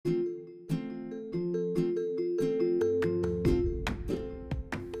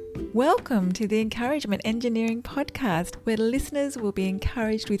Welcome to the Encouragement Engineering Podcast, where listeners will be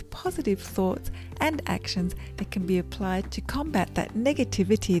encouraged with positive thoughts and actions that can be applied to combat that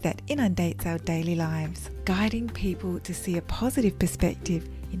negativity that inundates our daily lives, guiding people to see a positive perspective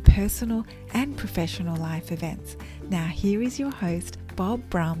in personal and professional life events. Now here is your host, Bob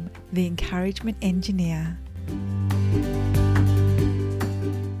Brum, the Encouragement Engineer.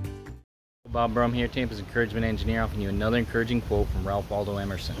 Bob Brum here, Tampa's Encouragement Engineer, offering you another encouraging quote from Ralph Waldo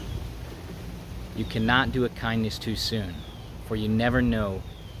Emerson. You cannot do a kindness too soon, for you never know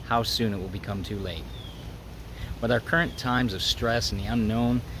how soon it will become too late. With our current times of stress and the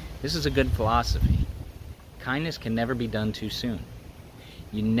unknown, this is a good philosophy. Kindness can never be done too soon.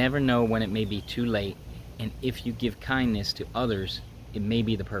 You never know when it may be too late, and if you give kindness to others, it may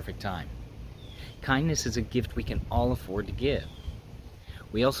be the perfect time. Kindness is a gift we can all afford to give.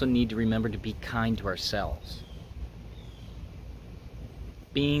 We also need to remember to be kind to ourselves.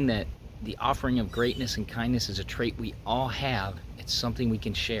 Being that the offering of greatness and kindness is a trait we all have, it's something we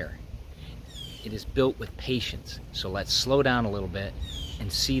can share. It is built with patience, so let's slow down a little bit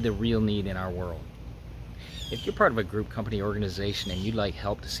and see the real need in our world. If you're part of a group, company, organization, and you'd like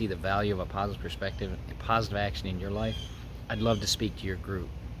help to see the value of a positive perspective and positive action in your life, I'd love to speak to your group.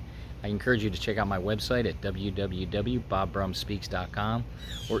 I encourage you to check out my website at www.bobbrumspeaks.com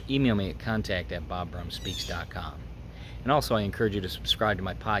or email me at contact@bobbrumspeaks.com. And also I encourage you to subscribe to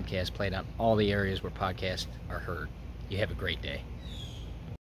my podcast played on all the areas where podcasts are heard. You have a great day.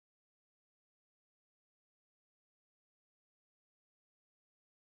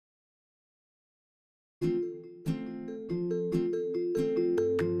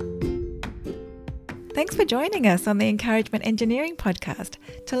 Thanks for joining us on the Encouragement Engineering Podcast.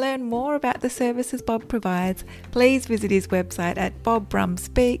 To learn more about the services Bob provides, please visit his website at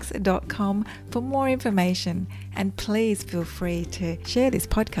bobbrumspeaks.com for more information. And please feel free to share this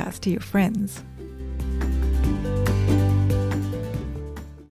podcast to your friends.